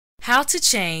How to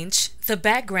change the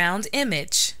background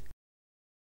image.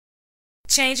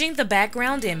 Changing the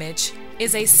background image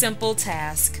is a simple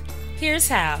task. Here's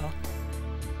how.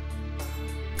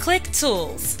 Click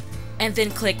Tools and then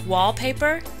click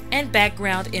Wallpaper and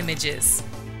Background Images.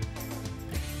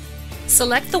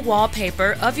 Select the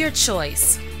wallpaper of your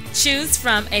choice. Choose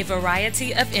from a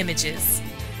variety of images.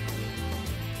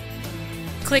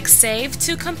 Click Save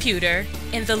to Computer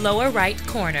in the lower right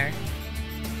corner.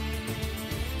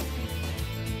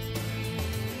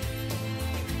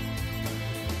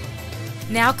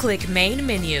 Now click Main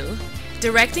Menu,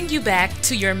 directing you back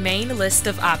to your main list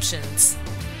of options.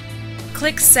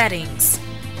 Click Settings,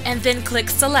 and then click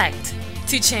Select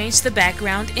to change the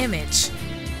background image.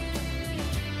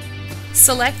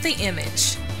 Select the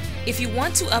image. If you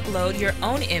want to upload your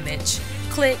own image,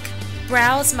 click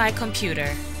Browse My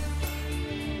Computer.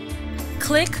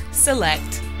 Click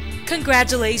Select.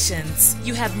 Congratulations!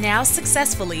 You have now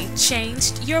successfully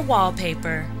changed your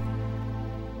wallpaper.